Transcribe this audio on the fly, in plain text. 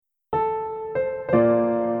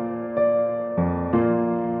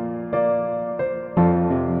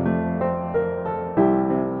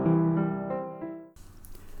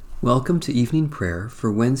Welcome to evening prayer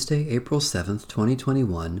for Wednesday, April 7th,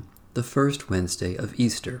 2021, the first Wednesday of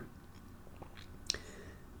Easter.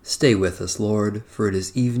 Stay with us, Lord, for it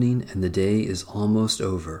is evening and the day is almost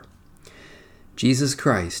over. Jesus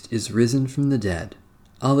Christ is risen from the dead.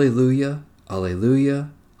 Alleluia,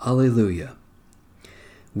 alleluia, alleluia.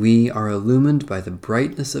 We are illumined by the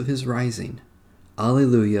brightness of his rising.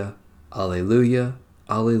 Alleluia, alleluia,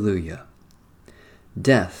 alleluia.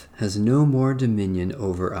 Death has no more dominion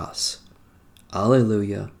over us.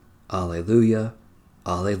 Alleluia, alleluia,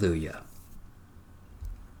 alleluia.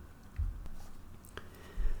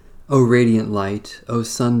 O radiant light, O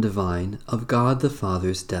Sun divine, of God the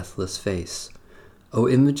Father's deathless face, O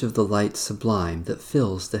image of the light sublime that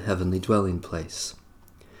fills the heavenly dwelling place.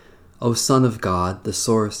 O Son of God, the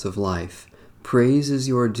source of life, praise is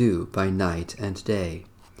your due by night and day.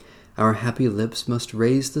 Our happy lips must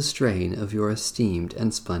raise the strain of your esteemed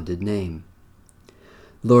and splendid name.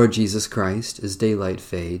 Lord Jesus Christ, as daylight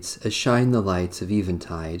fades, as shine the lights of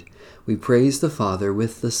eventide, we praise the Father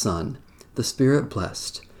with the Son, the Spirit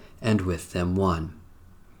blessed, and with them one.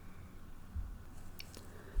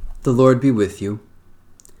 The Lord be with you.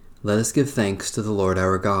 Let us give thanks to the Lord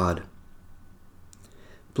our God.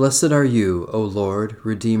 Blessed are you, O Lord,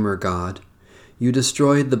 Redeemer God. You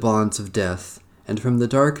destroyed the bonds of death, and from the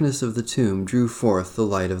darkness of the tomb drew forth the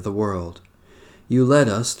light of the world. You led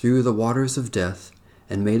us through the waters of death,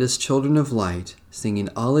 and made us children of light, singing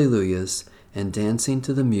alleluias and dancing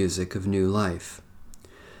to the music of new life.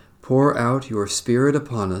 Pour out your Spirit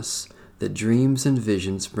upon us, that dreams and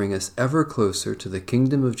visions bring us ever closer to the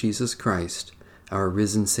kingdom of Jesus Christ, our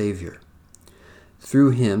risen Savior.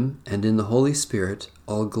 Through him and in the Holy Spirit,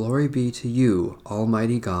 all glory be to you,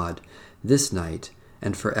 Almighty God, this night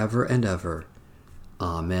and forever and ever.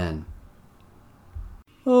 Amen.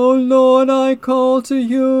 O Lord, I call to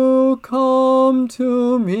you, come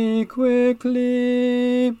to me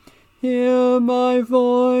quickly. Hear my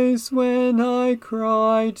voice when I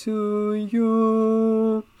cry to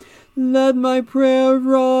you. Let my prayer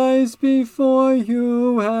rise before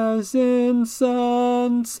you as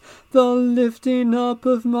incense, the lifting up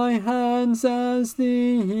of my hands as the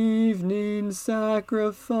evening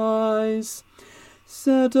sacrifice.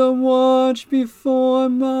 Set a watch before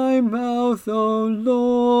my mouth, O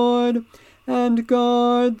Lord, and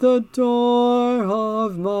guard the door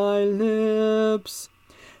of my lips.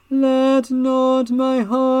 Let not my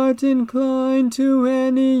heart incline to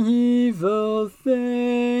any evil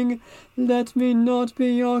thing. Let me not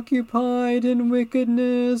be occupied in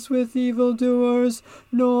wickedness with evildoers,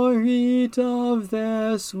 nor eat of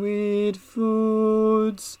their sweet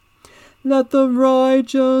foods. Let the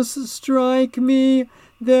righteous strike me.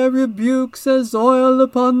 Their rebukes as oil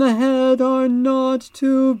upon the head are not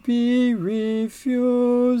to be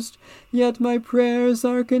refused. Yet my prayers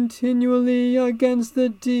are continually against the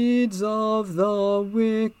deeds of the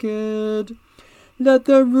wicked. Let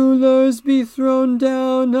the rulers be thrown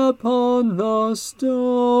down upon the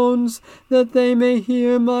stones, that they may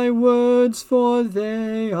hear my words, for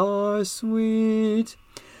they are sweet.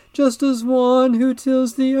 Just as one who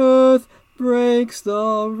tills the earth breaks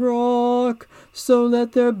the rock, so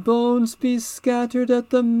let their bones be scattered at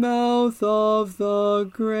the mouth of the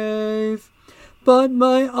grave. But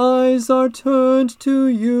my eyes are turned to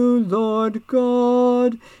you, Lord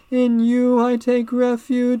God. In you I take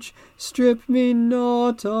refuge. Strip me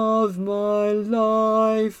not of my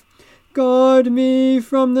life. Guard me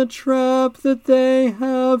from the trap that they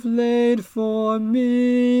have laid for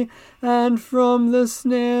me, and from the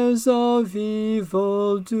snares of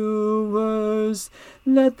evildoers.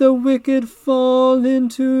 Let the wicked fall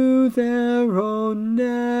into their own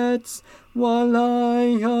nets, while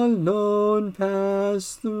I alone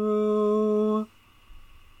pass through.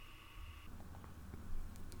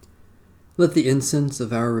 Let the incense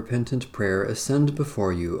of our repentant prayer ascend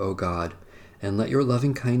before you, O God, and let your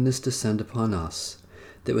loving kindness descend upon us,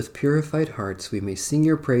 that with purified hearts we may sing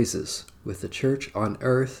your praises with the church on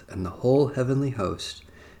earth and the whole heavenly host,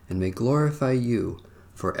 and may glorify you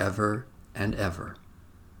forever and ever.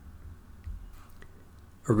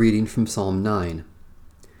 A reading from Psalm 9.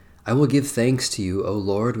 I will give thanks to you, O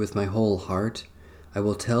Lord, with my whole heart. I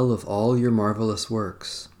will tell of all your marvelous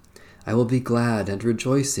works. I will be glad and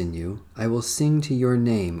rejoice in you. I will sing to your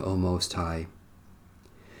name, O Most High.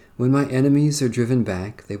 When my enemies are driven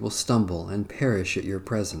back, they will stumble and perish at your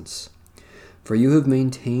presence. For you have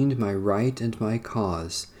maintained my right and my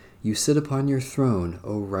cause. You sit upon your throne,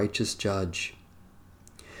 O righteous judge.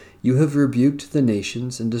 You have rebuked the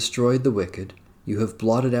nations and destroyed the wicked. You have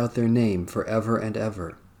blotted out their name forever and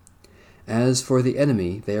ever. As for the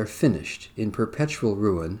enemy, they are finished, in perpetual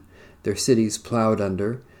ruin, their cities plowed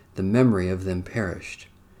under, the memory of them perished.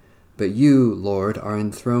 But you, Lord, are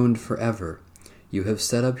enthroned forever. You have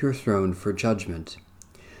set up your throne for judgment.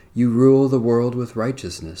 You rule the world with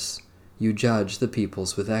righteousness. You judge the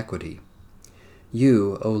peoples with equity.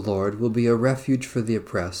 You, O Lord, will be a refuge for the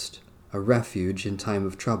oppressed, a refuge in time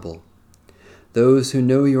of trouble. Those who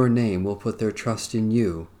know your name will put their trust in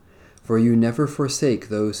you, for you never forsake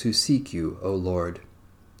those who seek you, O Lord.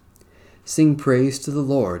 Sing praise to the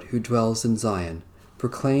Lord who dwells in Zion.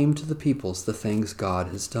 Proclaim to the peoples the things God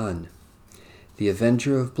has done. The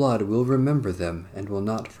avenger of blood will remember them and will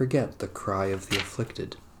not forget the cry of the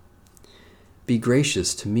afflicted. Be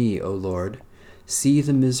gracious to me, O Lord. See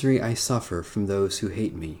the misery I suffer from those who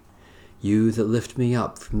hate me, you that lift me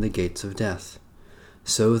up from the gates of death,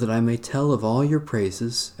 so that I may tell of all your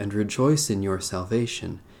praises and rejoice in your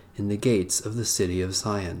salvation in the gates of the city of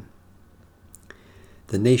Zion.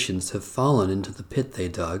 The nations have fallen into the pit they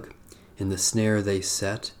dug, in the snare they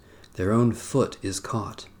set, their own foot is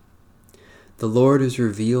caught. The Lord is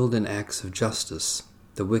revealed in acts of justice,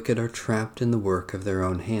 the wicked are trapped in the work of their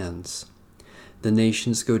own hands. The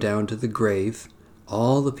nations go down to the grave,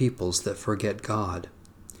 all the peoples that forget God.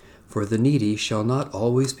 For the needy shall not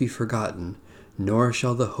always be forgotten, nor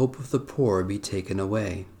shall the hope of the poor be taken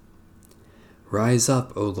away. Rise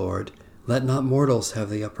up, O Lord, let not mortals have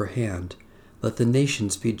the upper hand, let the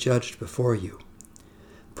nations be judged before you.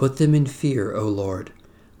 Put them in fear, O Lord,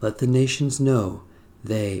 let the nations know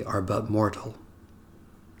they are but mortal.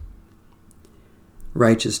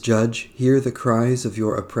 Righteous Judge, hear the cries of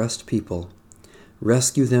your oppressed people.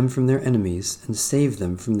 Rescue them from their enemies and save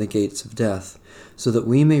them from the gates of death, so that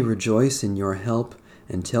we may rejoice in your help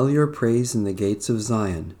and tell your praise in the gates of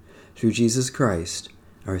Zion, through Jesus Christ,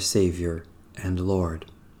 our Savior and Lord.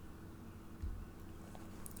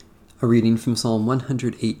 A reading from Psalm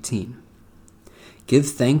 118. Give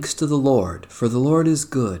thanks to the Lord, for the Lord is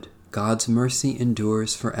good. God's mercy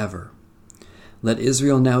endures forever. Let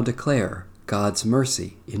Israel now declare, God's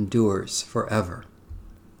mercy endures forever.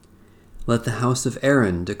 Let the house of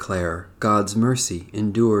Aaron declare, God's mercy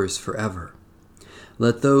endures forever.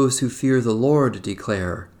 Let those who fear the Lord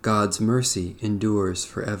declare, God's mercy endures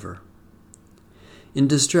forever. In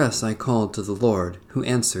distress I called to the Lord, who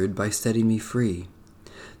answered by setting me free.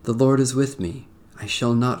 The Lord is with me, I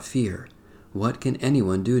shall not fear. What can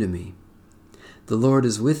anyone do to me? The Lord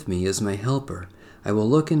is with me as my helper. I will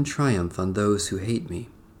look in triumph on those who hate me.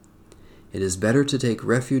 It is better to take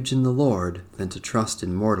refuge in the Lord than to trust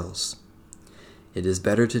in mortals. It is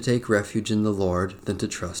better to take refuge in the Lord than to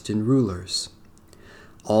trust in rulers.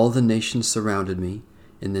 All the nations surrounded me.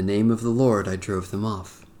 In the name of the Lord I drove them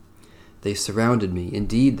off. They surrounded me,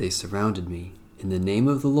 indeed they surrounded me. In the name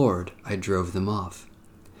of the Lord I drove them off.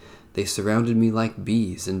 They surrounded me like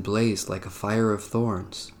bees and blazed like a fire of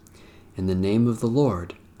thorns. In the name of the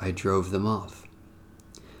Lord I drove them off.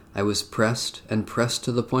 I was pressed and pressed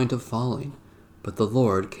to the point of falling, but the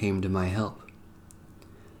Lord came to my help.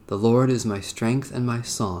 The Lord is my strength and my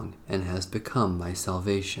song, and has become my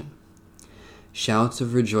salvation. Shouts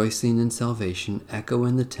of rejoicing and salvation echo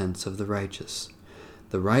in the tents of the righteous.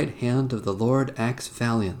 The right hand of the Lord acts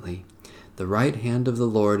valiantly. The right hand of the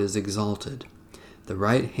Lord is exalted. The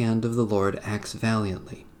right hand of the Lord acts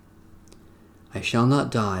valiantly. I shall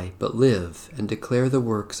not die, but live, and declare the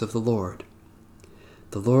works of the Lord.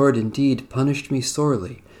 The Lord indeed punished me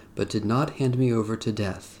sorely, but did not hand me over to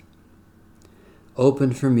death.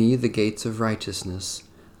 Open for me the gates of righteousness.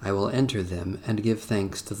 I will enter them and give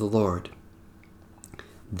thanks to the Lord.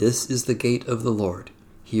 This is the gate of the Lord.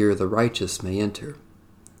 Here the righteous may enter.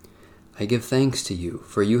 I give thanks to you,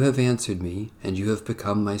 for you have answered me, and you have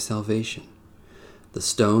become my salvation. The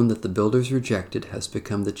stone that the builders rejected has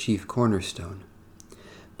become the chief cornerstone.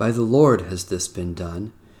 By the Lord has this been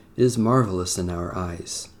done. It is marvelous in our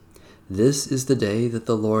eyes. This is the day that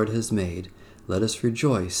the Lord has made. Let us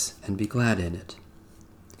rejoice and be glad in it.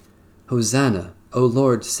 Hosanna, O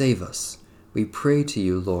Lord, save us. We pray to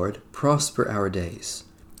you, Lord, prosper our days.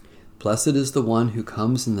 Blessed is the one who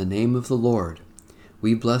comes in the name of the Lord.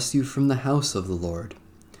 We bless you from the house of the Lord.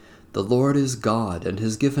 The Lord is God and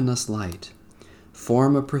has given us light.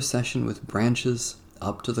 Form a procession with branches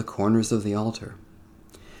up to the corners of the altar.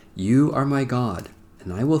 You are my God,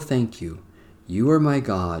 and I will thank you. You are my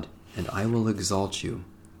God, and I will exalt you.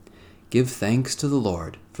 Give thanks to the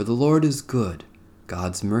Lord, for the Lord is good.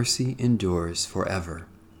 God's mercy endures forever.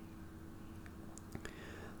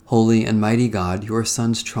 Holy and mighty God, your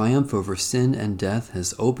Son's triumph over sin and death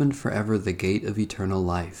has opened forever the gate of eternal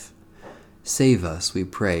life. Save us, we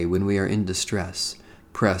pray, when we are in distress,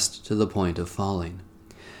 pressed to the point of falling.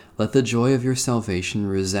 Let the joy of your salvation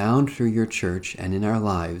resound through your church and in our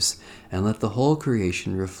lives, and let the whole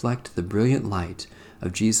creation reflect the brilliant light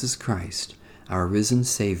of Jesus Christ, our risen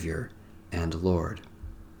Savior and Lord.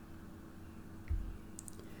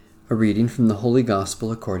 A reading from the Holy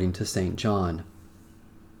Gospel according to St. John.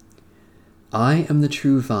 I am the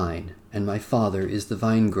true vine, and my Father is the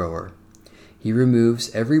vine-grower. He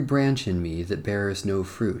removes every branch in me that bears no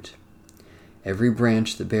fruit. Every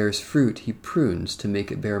branch that bears fruit he prunes to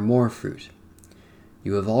make it bear more fruit.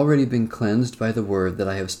 You have already been cleansed by the word that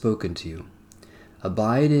I have spoken to you.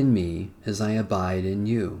 Abide in me as I abide in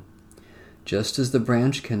you. Just as the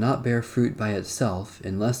branch cannot bear fruit by itself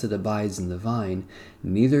unless it abides in the vine,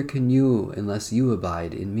 neither can you unless you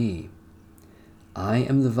abide in me. I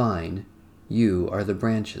am the vine, you are the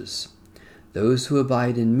branches. Those who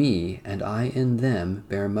abide in me and I in them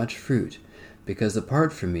bear much fruit, because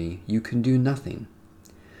apart from me you can do nothing.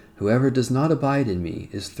 Whoever does not abide in me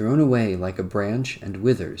is thrown away like a branch and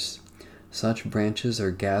withers. Such branches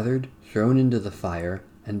are gathered, thrown into the fire,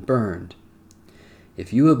 and burned.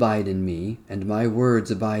 If you abide in me, and my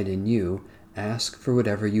words abide in you, ask for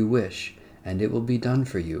whatever you wish, and it will be done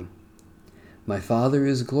for you. My Father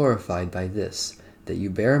is glorified by this, that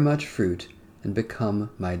you bear much fruit, and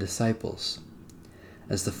become my disciples.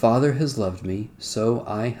 As the Father has loved me, so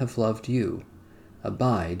I have loved you.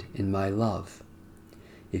 Abide in my love.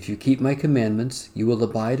 If you keep my commandments, you will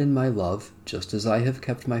abide in my love, just as I have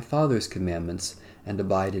kept my Father's commandments and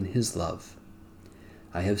abide in his love.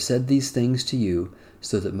 I have said these things to you,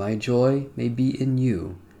 so that my joy may be in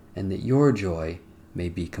you, and that your joy may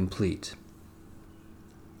be complete.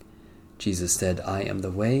 Jesus said, I am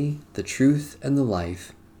the way, the truth, and the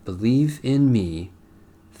life. Believe in me.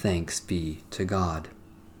 Thanks be to God.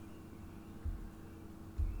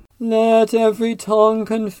 Let every tongue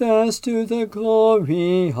confess to the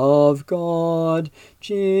glory of God.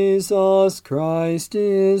 Jesus Christ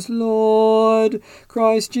is Lord.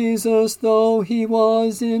 Christ Jesus, though he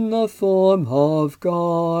was in the form of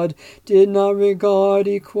God, did not regard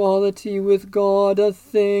equality with God a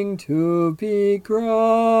thing to be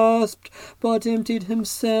grasped, but emptied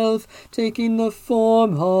himself, taking the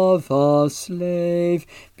form of a slave,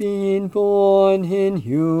 being born in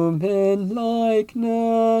human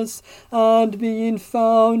likeness, and being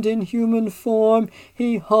found in human form,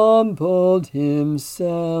 he humbled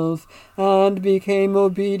himself, and became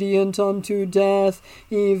obedient unto death,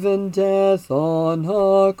 even death on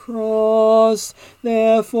a cross.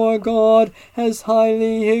 Therefore God has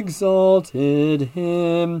highly exalted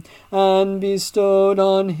him, and bestowed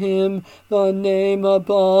on him the name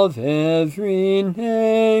above every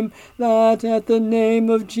name, that at the name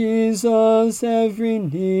of Jesus every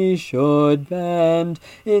knee should bend,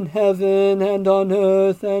 in heaven and on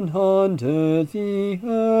earth and under the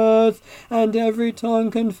earth, and every tongue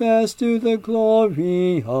confess to the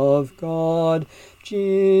glory of God.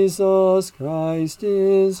 Jesus Christ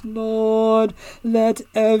is Lord. Let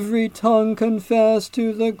every tongue confess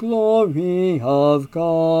to the glory of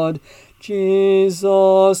God.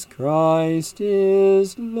 Jesus Christ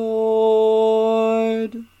is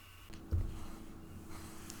Lord.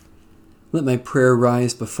 Let my prayer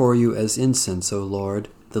rise before you as incense, O Lord,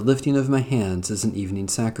 the lifting of my hands as an evening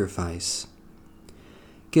sacrifice.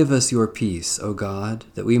 Give us your peace, O God,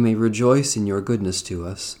 that we may rejoice in your goodness to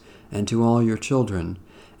us and to all your children,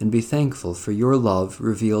 and be thankful for your love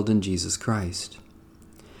revealed in Jesus Christ.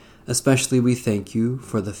 Especially we thank you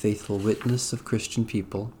for the faithful witness of Christian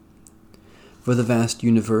people, for the vast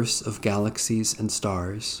universe of galaxies and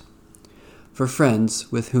stars, for friends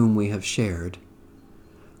with whom we have shared,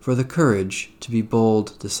 for the courage to be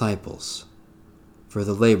bold disciples, for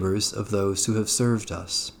the labors of those who have served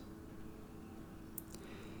us.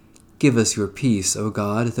 Give us your peace, O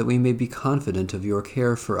God, that we may be confident of your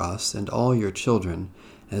care for us and all your children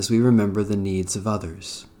as we remember the needs of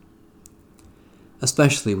others.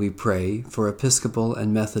 Especially we pray for Episcopal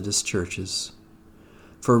and Methodist churches,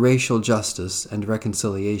 for racial justice and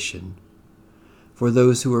reconciliation, for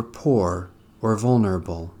those who are poor or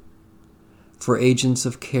vulnerable, for agents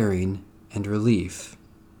of caring and relief,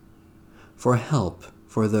 for help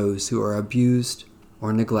for those who are abused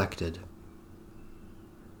or neglected.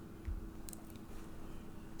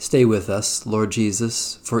 Stay with us, Lord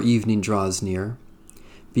Jesus, for evening draws near.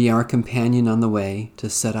 Be our companion on the way to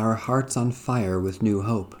set our hearts on fire with new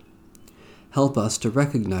hope. Help us to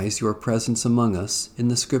recognize your presence among us in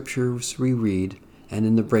the scriptures we read and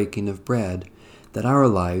in the breaking of bread, that our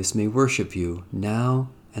lives may worship you now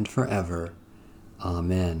and forever.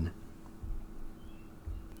 Amen.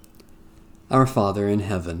 Our Father in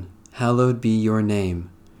heaven, hallowed be your name.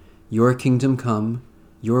 Your kingdom come,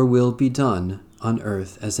 your will be done, on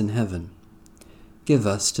earth as in heaven. Give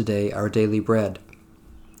us today our daily bread.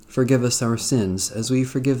 Forgive us our sins as we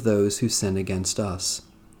forgive those who sin against us.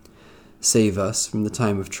 Save us from the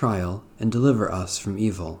time of trial and deliver us from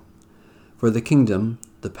evil. For the kingdom,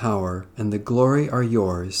 the power, and the glory are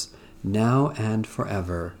yours, now and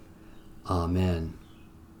forever. Amen.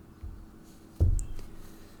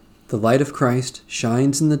 The light of Christ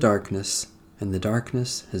shines in the darkness, and the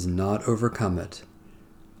darkness has not overcome it.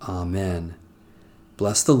 Amen.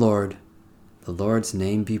 Bless the Lord. The Lord's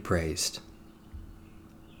name be praised.